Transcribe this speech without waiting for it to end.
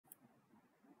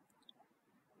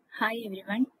Hi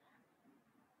everyone.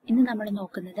 ഇന്ന് നമ്മൾ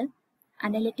നോക്കുന്നത്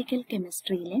അനലിറ്റിക്കൽ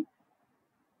കെമിസ്ട്രിയിലെ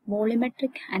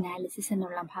വോളിമെട്രിക് അനാലിസിസ്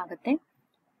എന്നുള്ള ഭാഗത്തെ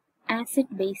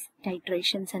ആസിഡ് ബേസ്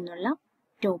ടൈട്രേഷൻസ് എന്നുള്ള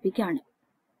ടോപ്പിക് ആണ്.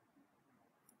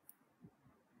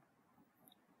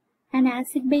 An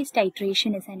acid base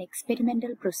titration is an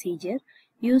experimental procedure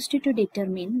used to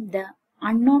determine the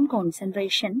unknown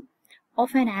concentration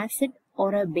of an acid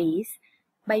or a base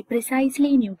by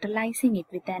precisely neutralizing it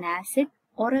with an acid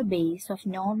or a base of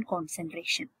known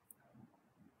concentration.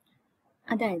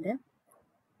 അതായത്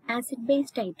acid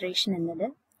base titration എന്നത്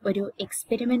ഒരു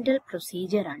experimental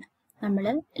procedure ആണ്. നമ്മൾ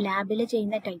ലാബിൽ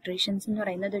ചെയ്യുന്ന titrations എന്ന്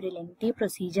പറയുന്നത് ഒരു ലെങ്തി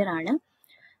പ്രൊസീജിയർ ആണ്.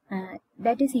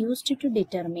 That is used to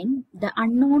determine the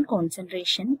unknown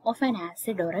concentration of an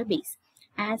acid or A base.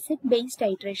 Acid base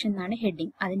titration എന്നാണ്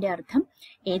ഹെഡിങ്. അതിന്റെ അർത്ഥം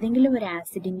ഏതെങ്കിലും ഒരു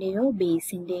ആസിഡിന്റെയോ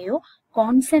ബേസിന്റെയോ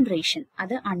കോൺസെൻട്രേഷൻ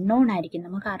അത് അൺനോൺ ആയിരിക്കും,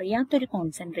 നമുക്ക് അറിയാത്തൊരു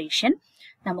കോൺസെൻട്രേഷൻ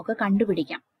നമുക്ക്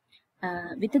കണ്ടുപിടിക്കാം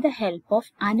with the help of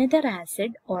another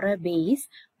acid or a base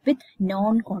with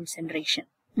known concentration.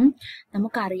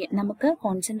 നമുക്ക്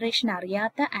കോൺസെൻട്രേഷൻ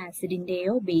അറിയാത്ത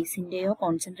ആസിഡിന്റെയോ ബേസിന്റെയോ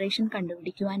കോൺസെൻട്രേഷൻ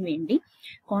കണ്ടുപിടിക്കുവാൻ വേണ്ടി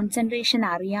കോൺസെൻട്രേഷൻ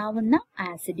അറിയാവുന്ന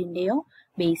ആസിഡിന്റെയോ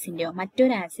ബേസിന്റെയോ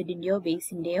മറ്റൊരു ആസിഡിന്റെയോ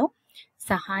ബേസിന്റെയോ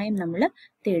സഹായം നമ്മൾ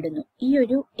തേടുന്നു. ഈ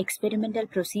ഒരു എക്സ്പെരിമെന്റൽ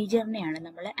പ്രൊസീജിയറിനെയാണ്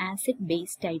നമ്മൾ ആസിഡ്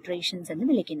ബേസ് ടൈട്രേഷൻസ് എന്ന്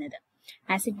വിളിക്കുന്നത്.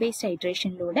 ആസിഡ് ബേസ്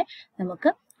ടൈട്രേഷനിലൂടെ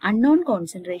നമുക്ക് unknown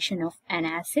concentration of an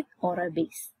acid or a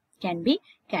base can be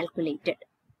calculated.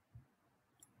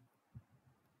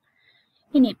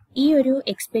 ഇനി ഈ ഒരു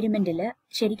എക്സ്പെരിമെന്റിൽ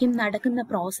ശരിക്കും നടക്കുന്ന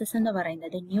പ്രോസസ്സ് എന്ന്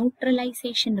പറയുന്നത്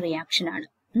ന്യൂട്രലൈസേഷൻ റിയാക്ഷൻ ആണ്.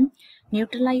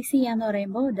 ന്യൂട്രലൈസ് ചെയ്യാന്ന്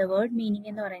പറയുമ്പോൾ ദ വേർഡ് മീനിങ്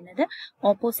എന്ന് പറയുന്നത്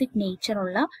ഓപ്പോസിറ്റ് നേച്ചർ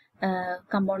ഉള്ള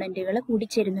കമ്പോണന്റുകൾ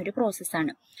കൂടിച്ചേരുന്ന ഒരു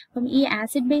പ്രോസസ്സാണ്. അപ്പം ഈ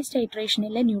ആസിഡ് ബേസ്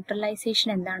ടൈട്രേഷനിലെ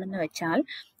ന്യൂട്രലൈസേഷൻ എന്താണെന്ന് വെച്ചാൽ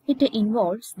it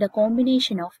involves the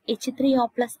combination of H3O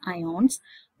plus ions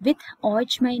with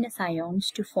OH minus ions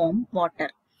to form water.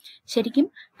 ശരിക്കും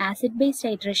ആസിഡ് ബേസ്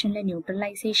ടൈട്രേഷനിലെ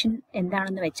ന്യൂട്രലൈസേഷൻ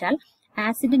എന്താണെന്ന് വെച്ചാൽ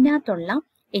ആസിഡിനകത്തുള്ള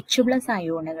H പ്ലസ്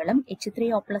അയോണുകളും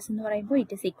H3O പ്ലസ് എന്ന് പറയുമ്പോൾ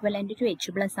it is equivalent to H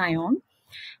plus ion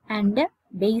and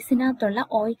ബേസിനകത്തുള്ള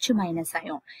OH minus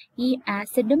ion. ഈ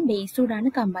ആസിഡും ബേസൂടാണ്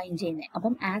combine ചെയ്യുന്നത്.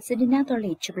 അപ്പം ആസിഡിനകത്തുള്ള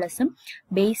H പ്ലസും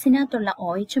ബേസിനകത്തുള്ള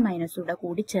OH മൈനസൂടെ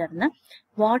കൂടി ചേർന്ന്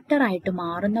വാട്ടർ ആയിട്ട്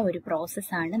മാറുന്ന ഒരു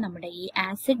പ്രോസസ്സാണ് നമ്മുടെ ഈ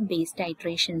ആസിഡ് ബേസ്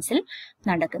ടൈട്രേഷൻസിൽ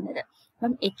നടക്കുന്നത്.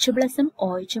 അപ്പം H പ്ലസും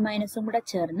OH മൈനസും കൂടെ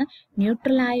ചേർന്ന്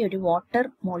ന്യൂട്രലായ ഒരു വാട്ടർ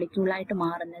മോളിക്യൂളായിട്ട്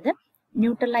മാറുന്നത്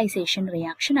ന്യൂട്രലൈസേഷൻ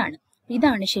റിയാക്ഷൻ ആണ്.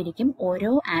 ഇതാണ് ശരിക്കും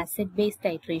ഓരോ ആസിഡ് ബേസ്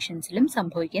ടൈട്രേഷൻസിലും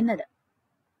സംഭവിക്കുന്നത്.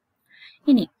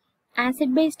 ഇനി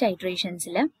acid base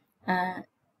ടൈട്രേഷൻസിൽ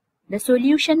the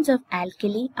solutions of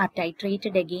alkali are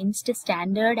titrated against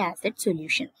standard acid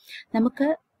solution. നമുക്ക്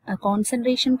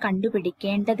കോൺസെൻട്രേഷൻ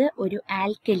കണ്ടുപിടിക്കേണ്ടത് ഒരു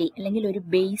ആൽക്കലി അല്ലെങ്കിൽ ഒരു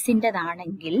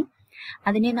ബേസിൻ്റെതാണെങ്കിൽ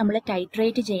അതിനെ നമ്മൾ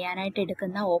ടൈട്രേറ്റ് ചെയ്യാനായിട്ട്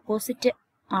എടുക്കുന്ന ഓപ്പോസിറ്റ്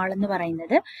ആളെന്ന്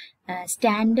പറയുന്നത്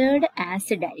സ്റ്റാൻഡേർഡ്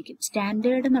ആസിഡ് ആയിരിക്കും.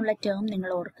 സ്റ്റാൻഡേർഡ് എന്നുള്ള ടേം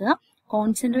നിങ്ങൾ ഓർക്കുക.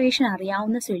 കോൺസെൻട്രേഷൻ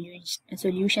അറിയാവുന്ന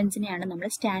സൊല്യൂഷൻസിനെയാണ് നമ്മൾ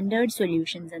സ്റ്റാൻഡേർഡ്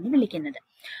സൊല്യൂഷൻസ് എന്ന് വിളിക്കുന്നത്.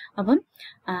 അപ്പം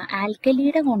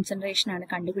ആൽക്കലിയുടെ കോൺസെൻട്രേഷൻ ആണ്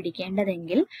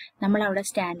കണ്ടുപിടിക്കേണ്ടതെങ്കിൽ നമ്മൾ അവിടെ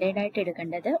സ്റ്റാൻഡേർഡ് ആയിട്ട്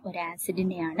എടുക്കേണ്ടത് ഒരു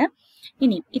ആസിഡിനെയാണ്.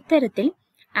 ഇനി ഇത്തരത്തിൽ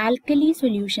ആൽക്കലി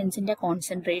സൊല്യൂഷൻസിന്റെ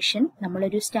കോൺസെൻട്രേഷൻ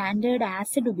നമ്മളൊരു സ്റ്റാൻഡേർഡ്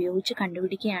ആസിഡ് ഉപയോഗിച്ച്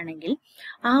കണ്ടുപിടിക്കുകയാണെങ്കിൽ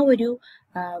ആ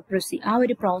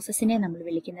ഒരു പ്രോസസ്സിനെ നമ്മൾ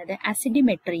വിളിക്കുന്നത്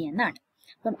അസിഡിമെട്രി എന്നാണ്.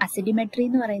 അപ്പം അസിഡിമെട്രി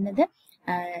എന്ന് പറയുന്നത്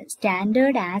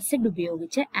സ്റ്റാൻഡേർഡ് ആസിഡ്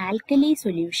ഉപയോഗിച്ച് ആൽക്കലി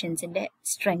സൊല്യൂഷൻസിന്റെ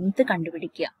സ്ട്രെങ്ത്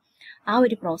കണ്ടുപിടിക്കുക. ആ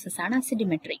ഒരു പ്രോസസ്സാണ്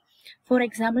അസിഡിമെട്രി. ഫോർ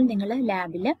എക്സാമ്പിൾ നിങ്ങൾ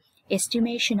ലാബിൽ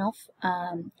എസ്റ്റിമേഷൻ ഓഫ്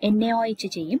NaOH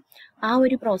ചെയ്യും. ആ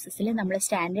ഒരു പ്രോസസ്സിൽ നമ്മൾ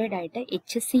സ്റ്റാൻഡേർഡ് ആയിട്ട്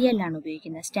HCl ആണ്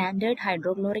ഉപയോഗിക്കുന്നത്. സ്റ്റാൻഡേർഡ്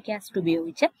ഹൈഡ്രോക്ലോറിക് ആസിഡ്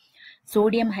ഉപയോഗിച്ച്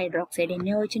സോഡിയം ഹൈഡ്രോക്സൈഡ്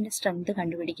NaOHന്റെ സ്ട്രെങ്ത്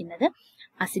കണ്ടുപിടിക്കുന്നത്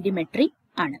അസിഡിമെട്രി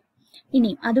ആണ്.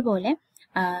 ഇനി അതുപോലെ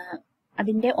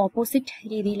അതിന്റെ ഓപ്പോസിറ്റ്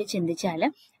രീതിയിൽ ചിന്തിച്ചാൽ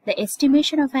the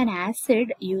estimation of an acid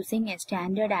using a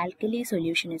standard alkali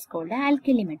solution is called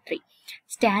alkalimetry.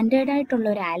 Standard ആയിട്ടുള്ള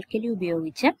ഒരു ആൽക്കലി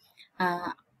ഉപയോഗിച്ച്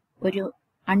ഒരു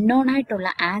അൺനോൺ ആയിട്ടുള്ള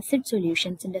ആസിഡ്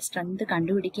സൊല്യൂഷൻസിന്റെ സ്ട്രെങ്ത്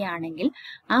കണ്ടുപിടിക്കുകയാണെങ്കിൽ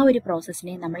ആ ഒരു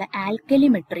പ്രോസസ്സിനെ നമ്മൾ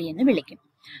ആൽക്കലിമെട്രി എന്ന് വിളിക്കും.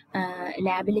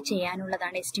 ലാബിൽ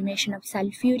ചെയ്യാനുള്ളതാണ് estimation of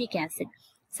sulphuric acid.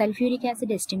 Sulphuric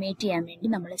acid estimate ചെയ്യാൻ വേണ്ടി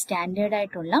നമ്മൾ സ്റ്റാൻഡേർഡ്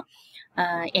ആയിട്ടുള്ള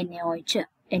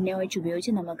NaOH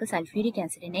ഉപയോഗിച്ച് നമുക്ക് സൾഫ്യൂരിക്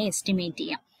ആസിഡിനെ എസ്റ്റിമേറ്റ്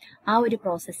ചെയ്യാം. ആ ഒരു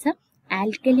പ്രോസസ്സ്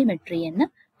ആൽക്കലിമെട്രി എന്ന്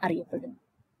അറിയപ്പെടുന്നു.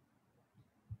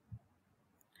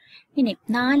 ഇനി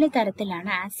 4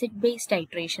 തരത്തിലാണ് ആസിഡ് ബേസ്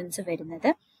ടൈട്രേഷൻസ് വരുന്നത്.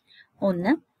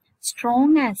 ഒന്ന്,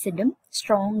 സ്ട്രോങ് ആസിഡും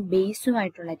സ്ട്രോങ്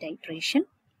ബേസുമായിട്ടുള്ള ടൈട്രേഷൻ.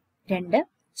 2,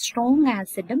 സ്ട്രോങ്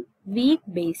ആസിഡും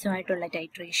week ബേസുമായിട്ടുള്ള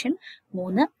titration.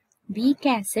 3,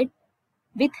 weak acid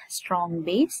with strong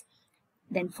base.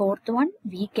 Then fourth one,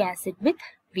 weak acid with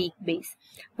weak base.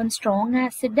 അപ്പം strong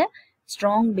acid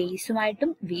strong ബേസുമായിട്ടും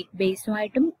week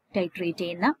ബേസുമായിട്ടും titrate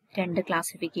ചെയ്യുന്ന 2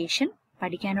 ക്ലാസിഫിക്കേഷൻ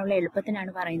പഠിക്കാനുള്ള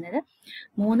എളുപ്പത്തിനാണ് പറയുന്നത്.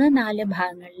 3-4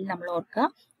 ഭാഗങ്ങളിൽ നമ്മൾ ഓർക്കുക.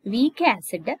 Weak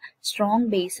acid strong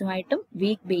ബേസുമായിട്ടും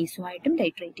week ബേസുമായിട്ടും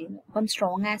titrate ചെയ്യുന്നു. അപ്പം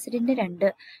സ്ട്രോങ് ആസിഡിന്റെ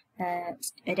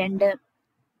രണ്ട്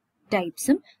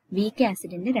ടൈപ്സും വീക്ക്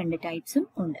ആസിഡിന്റെ 2 ടൈപ്സും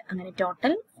ഉണ്ട്. അങ്ങനെ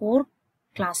ടോട്ടൽ 4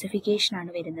 ക്ലാസിഫിക്കേഷൻ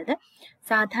ആണ് വരുന്നത്.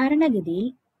 സാധാരണഗതിയിൽ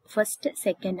ഫസ്റ്റ്,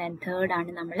 സെക്കൻഡ് ആൻഡ് തേർഡ്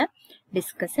ആണ് നമ്മൾ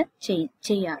ഡിസ്കസ്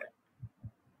ചെയ്യാറ്.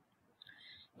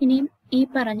 ഇനിയും ഈ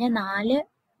പറഞ്ഞ 4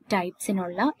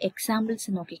 ടൈപ്സിനുള്ള എക്സാമ്പിൾസ്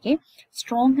നോക്കിക്കേ.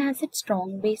 Strong acid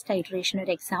strong base titration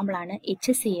ഒരു എക്സാമ്പിൾ ആണ്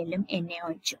HCl-ഉം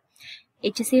NaOH-ഉം.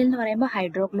 HCl എന്ന് പറയുമ്പോൾ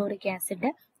ഹൈഡ്രോക്ലോറിക് ആസിഡ്,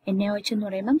 NaOH എന്ന്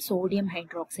പറയുമ്പോൾ സോഡിയം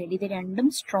ഹൈഡ്രോക്സൈഡ്. ഇത് രണ്ടും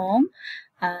സ്ട്രോങ്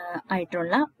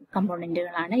ആയിട്ടുള്ള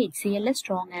കമ്പോണന്റുകളാണ്. HCl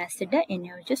strong acid,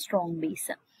 NaOH strong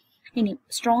base. ഇനി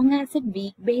strong acid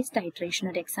weak base titration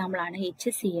ഒരു എക്സാമ്പിൾ ആണ്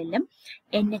HCl-ഉം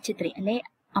NH3 അല്ലെ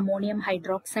അമോണിയം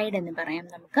ഹൈഡ്രോക്സൈഡ് എന്ന് പറയാം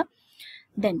നമുക്ക്.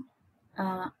 ദെൻ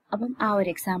അപ്പം ആ ഒരു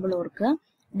എക്സാമ്പിൾ ഓർക്കുക.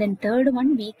 Then third one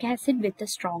weak acid with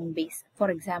strong base. For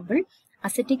example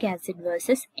acetic acid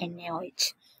versus NaOH.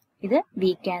 ഇത്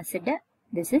weak acid,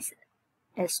 this is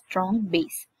A strong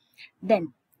base. Then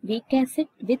weak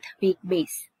acid with weak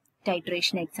base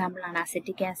titration example ആണ്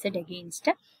acetic acid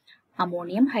against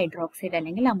ammonium hydroxide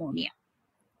അല്ലെങ്കിൽ ammonia.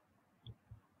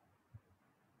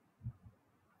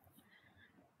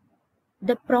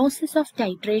 The process of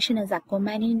titration is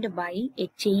accompanied by a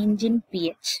change in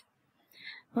pH.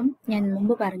 അപ്പം ഞാൻ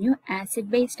മുമ്പ് പറഞ്ഞു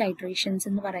acid base titrations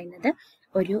എന്ന് പറയുന്നത്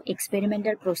ഒരു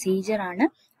experimental procedure ആണ്.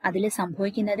 അതിൽ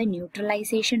സംഭവിക്കുന്നത്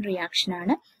ന്യൂട്രലൈസേഷൻ റിയാക്ഷൻ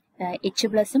ആണ്.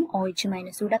 H+ഉം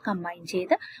OH- കൂടെ കമ്പൈൻ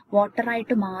ചെയ്ത്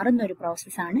വാട്ടറായിട്ട് മാറുന്ന ഒരു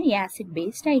പ്രോസസ്സാണ് ഈ ആസിഡ്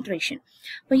ബേസ് ടൈട്രേഷൻ.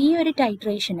 അപ്പോൾ ഈ ഒരു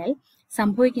ടൈട്രേഷനിൽ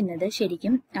സംഭവിക്കുന്നത്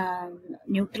ശരിക്കും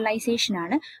ന്യൂട്രലൈസേഷൻ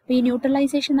ആണ്. അപ്പോൾ ഈ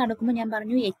ന്യൂട്രലൈസേഷൻ നടക്കുമ്പോൾ ഞാൻ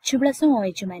പറഞ്ഞു H+ഉം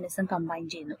OH- കമ്പൈൻ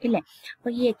ചെയ്യുന്നു ഇല്ലേ.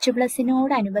 അപ്പോൾ ഈ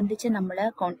H+നോടനുബന്ധിച്ച് നമ്മൾ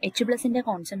H+ന്റെ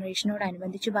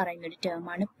കോൺസെൻട്രേഷനോടനുബന്ധിച്ച് പറയുന്ന ഒരു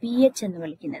ടേമാണ് pH എന്ന്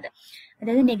വിളിക്കുന്നത്.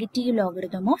 അതായത് negative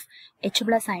logarithm of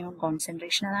H+ ion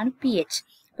concentration, അതാണ് pH.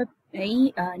 അപ്പൊ ഈ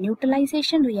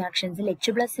ന്യൂട്രലൈസേഷൻ റിയാക്ഷൻസിൽ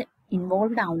H+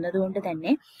 ഇൻവോൾവ് ആവുന്നത് കൊണ്ട്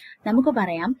തന്നെ നമുക്ക്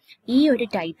പറയാം ഈ ഒരു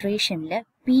ടൈട്രേഷനിൽ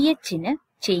pHന്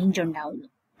ചേഞ്ച് ഉണ്ടാവുന്നു.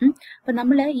 അപ്പൊ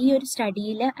നമ്മൾ ഈ ഒരു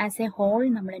സ്റ്റഡിയിൽ ആസ് എ ഹോൾ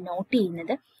നമ്മൾ നോട്ട്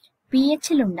ചെയ്യുന്നത്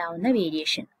pHൽ ഉണ്ടാവുന്ന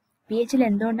വേരിയേഷൻ. pHൽ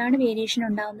എന്തുകൊണ്ടാണ് വേരിയേഷൻ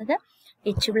ഉണ്ടാവുന്നത്?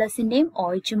 H+ന്റെയും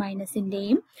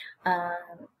OH-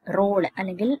 റോള്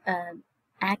അല്ലെങ്കിൽ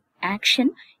ആക്ഷൻ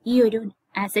ഈ ഒരു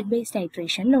ആസിഡ് ബേസ്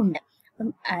ടൈട്രേഷനിലുണ്ട്.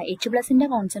 H+ന്റെ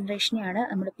കോൺസെൻട്രേഷനെയാണ്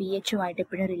നമ്മൾ pHുമായിട്ട്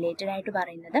എപ്പോഴും റിലേറ്റഡ് ആയിട്ട്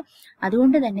പറയുന്നത്.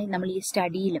 അതുകൊണ്ട് തന്നെ നമ്മൾ ഈ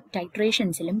സ്റ്റഡിയിലും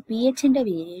ടൈട്രേഷൻസിലും pHന്റെ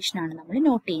വേരിയേഷൻ ആണ് നമ്മൾ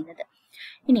നോട്ട് ചെയ്യുന്നത്.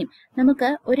 ഇനിയും നമുക്ക്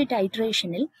ഒരു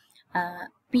ടൈട്രേഷനിൽ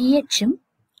pHും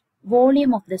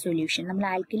വോളിയം ഓഫ് ദ സൊല്യൂഷൻ, നമ്മൾ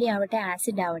ആൽക്കലി ആവട്ടെ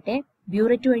ആസിഡ് ആവട്ടെ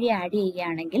ബ്യൂററ്റ് വഴി ആഡ്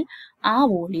ചെയ്യുകയാണെങ്കിൽ ആ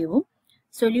വോളിയവും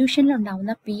സൊല്യൂഷനിൽ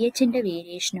ഉണ്ടാവുന്ന pHന്റെ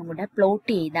വേരിയേഷനും കൂടെ പ്ലോട്ട്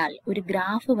ചെയ്താൽ, ഒരു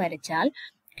ഗ്രാഫ് വരച്ചാൽ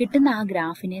കിട്ടുന്ന ആ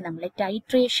ഗ്രാഫിനെ നമ്മൾ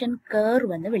ടൈട്രേഷൻ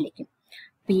കർവ് എന്ന് വിളിക്കും.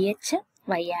 pH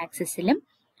y ആക്സിസിലും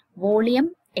വോളിയം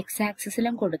x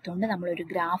ആക്സിസിലും കൊടുത്തുകൊണ്ട് നമ്മൾ ഒരു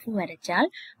ഗ്രാഫ് വരച്ചാൽ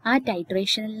ആ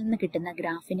ടൈട്രേഷനിൽ നിന്ന് കിട്ടുന്ന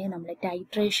ഗ്രാഫിനെ നമ്മൾ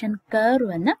ടൈട്രേഷൻ കർവ്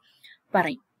എന്ന്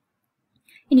പറയും.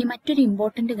 ഇനി മറ്റൊരു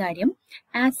ഇമ്പോർട്ടന്റ് കാര്യം,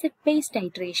 ആസിഡ് ബേസ്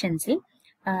ടൈട്രേഷൻസിൽ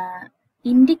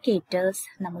ഇൻഡിക്കേറ്റേഴ്സ്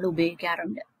നമ്മൾ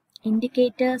ഉപയോഗിക്കാറുണ്ട്.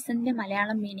 ഇൻഡിക്കേറ്റേഴ്സിന്റെ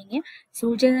മലയാളം മീനിങ്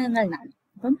സൂചകങ്ങൾ എന്നാണ്.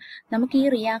 അപ്പം നമുക്ക് ഈ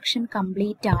റിയാക്ഷൻ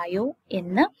കംപ്ലീറ്റ് ആയോ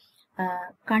എന്ന്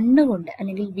കണ്ണുകൊണ്ട്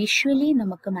അല്ലെങ്കിൽ വിഷ്വലി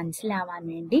നമുക്ക് മനസ്സിലാവാൻ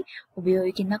വേണ്ടി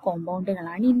ഉപയോഗിക്കുന്ന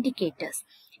കോമ്പൗണ്ടുകളാണ് ഇൻഡിക്കേറ്റേഴ്സ്.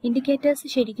 ഇൻഡിക്കേറ്റേഴ്സ്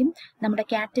ശരിക്കും നമ്മുടെ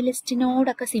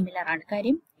കാറ്റലിസ്റ്റിനോടൊക്കെ സിമിലർ ആണ്.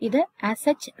 കാര്യം ഇത് ആസ്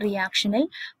സച്ച് റിയാക്ഷനിൽ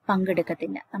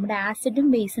പങ്കെടുക്കത്തില്ല. നമ്മുടെ ആസിഡും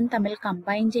ബേസും തമ്മിൽ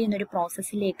കമ്പൈൻ ചെയ്യുന്ന ഒരു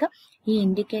പ്രോസസ്സിലേക്ക് ഈ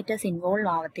ഇൻഡിക്കേറ്റേഴ്സ് ഇൻവോൾവ്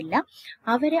ആവത്തില്ല.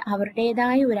 അവർ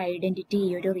അവരുടേതായ ഒരു ഐഡന്റിറ്റി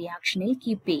ഈ ഒരു റിയാക്ഷനിൽ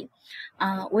കീപ്പ് ചെയ്യും.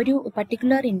 ഒരു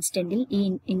പർട്ടിക്കുലർ ഇൻസ്റ്റന്റിൽ ഈ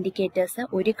ഇൻഡിക്കേറ്റേഴ്സ്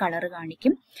ഒരു കളർ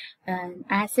കാണിക്കും.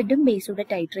 ആസിഡും ബേസൂടെ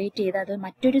ടൈട്രേറ്റ് ചെയ്ത് അത്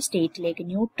മറ്റൊരു സ്റ്റേറ്റിലേക്ക്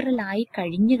ന്യൂട്രലായി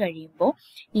കഴിയുമ്പോൾ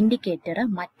ഇൻഡിക്കേറ്റർ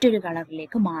മറ്റൊരു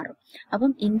കളറിലേക്ക് മാറും.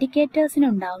 അപ്പം ഇൻഡിക്കേറ്റേഴ്സിന്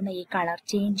ഉണ്ടാവുന്ന ഈ കളർ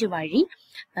ചേഞ്ച് വഴി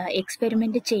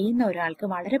എക്സ്പെരിമെന്റ് ചെയ്യുന്ന ഒരാൾക്ക്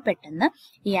വളരെ പെട്ടെന്ന്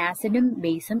ഈ ആസിഡും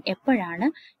ബേസും എപ്പോഴാണ്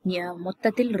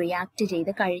മൊത്തത്തിൽ റിയാക്ട്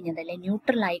ചെയ്ത് കഴിഞ്ഞത് അല്ലെ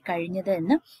ന്യൂട്രലായി കഴിഞ്ഞത്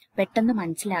എന്ന് പെട്ടെന്ന്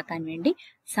മനസ്സിലാക്കാൻ വേണ്ടി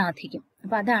സാധിക്കും.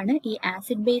 അപ്പൊ അതാണ് ഈ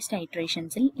ആസിഡ് ബേസ്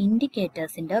ടൈട്രേഷൻസിൽ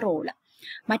ഇൻഡിക്കേറ്റേഴ്സിന്റെ റോള്.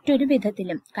 മറ്റൊരു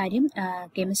വിധത്തിലും കാര്യം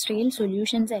കെമിസ്ട്രിയിൽ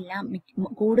സൊല്യൂഷൻസ് എല്ലാം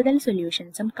കൂടുതൽ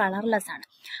സൊല്യൂഷൻസും കളർലെസ് ആണ്.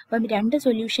 അപ്പം രണ്ട്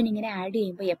സൊല്യൂഷൻ ഇങ്ങനെ ആഡ്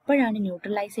ചെയ്യുമ്പോൾ എപ്പോഴാണ്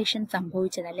ന്യൂട്രലൈസേഷൻ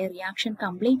സംഭവിച്ചത് അല്ലെ റിയാക്ഷൻ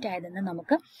കംപ്ലീറ്റ് ആയതെന്ന്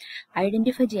നമുക്ക്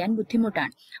ഐഡന്റിഫൈ ചെയ്യാൻ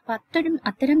ബുദ്ധിമുട്ടാണ്. അപ്പൊ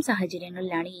അത്തരം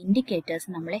സാഹചര്യങ്ങളിലാണ് ഈ ഇൻഡിക്കേറ്റേഴ്സ്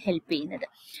നമ്മളെ ഹെൽപ്പ് ചെയ്യുന്നത്.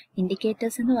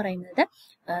 ഇൻഡിക്കേറ്റേഴ്സ് എന്ന് പറയുന്നത്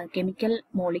കെമിക്കൽ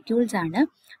മോളിക്യൂൾസ് ആണ്.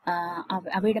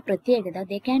 അവയുടെ പ്രത്യേകത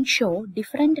they can show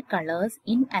different colours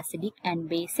in acidic and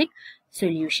basic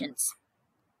solutions.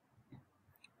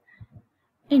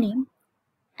 ഇനിയും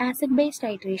ആസിഡ് ബേസ്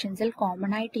ടൈട്രേഷൻസിൽ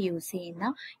കോമൺ ആയിട്ട് യൂസ് ചെയ്യുന്ന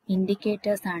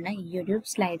ഇൻഡിക്കേറ്റേഴ്സ് ആണ് ഈ ഒരു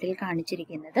സ്ലൈഡിൽ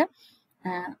കാണിച്ചിരിക്കുന്നത്.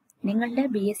 നിങ്ങളുടെ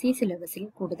B.Sc സിലബസിൽ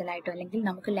കൂടുതലായിട്ടോ അല്ലെങ്കിൽ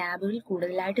നമുക്ക് ലാബുകളിൽ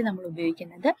കൂടുതലായിട്ട് നമ്മൾ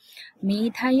ഉപയോഗിക്കുന്നത്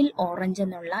മീഥൈൽ ഓറഞ്ച്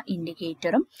എന്നുള്ള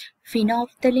ഇൻഡിക്കേറ്ററും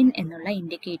ഫിനോഫ്തലിൻ എന്നുള്ള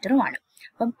ഇൻഡിക്കേറ്ററുമാണ്.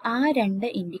 അപ്പം ആ രണ്ട്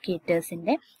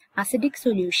ഇൻഡിക്കേറ്റേഴ്സിന്റെ അസിഡിക്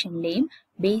സൊല്യൂഷന്റെയും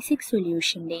ബേസിക്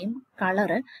സൊല്യൂഷന്റെയും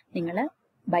കളറ് നിങ്ങൾ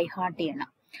ബൈ ഹാർട്ട് ചെയ്യണം.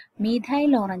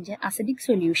 മീഥൈൽ ഓറഞ്ച് അസിഡിക്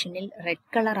സൊല്യൂഷനിൽ റെഡ്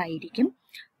കളർ ആയിരിക്കും,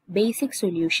 ബേസിക്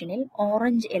സൊല്യൂഷനിൽ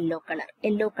ഓറഞ്ച്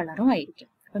യെല്ലോ കളറും ആയിരിക്കും.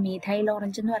 അപ്പൊ മീഥൈൽ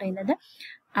ഓറഞ്ച് എന്ന് പറയുന്നത്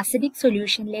അസിഡിക്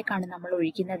സൊല്യൂഷനിലേക്കാണ് നമ്മൾ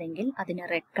ഒഴിക്കുന്നതെങ്കിൽ അതിന്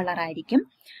റെഡ് കളർ ആയിരിക്കും.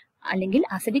 അല്ലെങ്കിൽ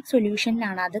അസിഡിക്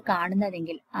സൊല്യൂഷനിലാണ് അത്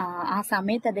കാണുന്നതെങ്കിൽ ആ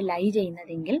സമയത്ത് അത് ലൈ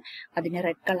ചെയ്യുന്നതെങ്കിൽ അതിന്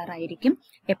റെഡ് കളർ ആയിരിക്കും.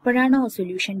 എപ്പോഴാണോ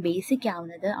സൊല്യൂഷൻ ബേസിക്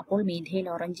ആവുന്നത് അപ്പോൾ മീഥൈൽ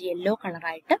ഓറഞ്ച് യെല്ലോ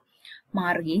കളറായിട്ട്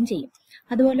മാറുകയും ചെയ്യും.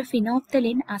 അതുപോലെ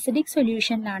ഫിനോഫ്തലിൻ അസിഡിക്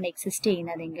സൊല്യൂഷനിലാണ് എക്സിസ്റ്റ്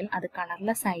ചെയ്യുന്നതെങ്കിൽ അത്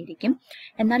കളർലെസ് ആയിരിക്കും.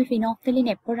 എന്നാൽ ഫിനോഫ്തലിൻ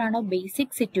എപ്പോഴാണോ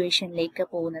ബേസിക് സിറ്റുവേഷനിലേക്ക്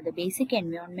പോകുന്നത്, ബേസിക്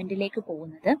എൻവയോൺമെന്റിലേക്ക്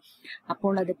പോകുന്നത്,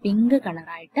 അപ്പോൾ അത് പിങ്ക്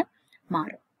കളറായിട്ട്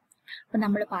മാറും. അപ്പൊ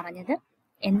നമ്മൾ പറഞ്ഞത്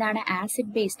എന്താണ്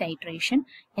ആസിഡ് ബേസ് ടൈട്രേഷൻ,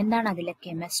 എന്താണ് അതിലെ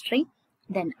കെമിസ്ട്രി,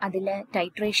 ദെൻ അതിലെ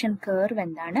ടൈട്രേഷൻ കർവ്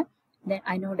എന്താണ്, ദെൻ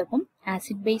അതിനോടൊപ്പം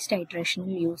ആസിഡ് ബേസ്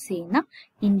ടൈട്രേഷനിൽ യൂസ് ചെയ്യുന്ന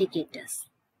ഇൻഡിക്കേറ്റേഴ്സ്.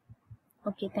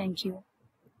 Okay, thank you.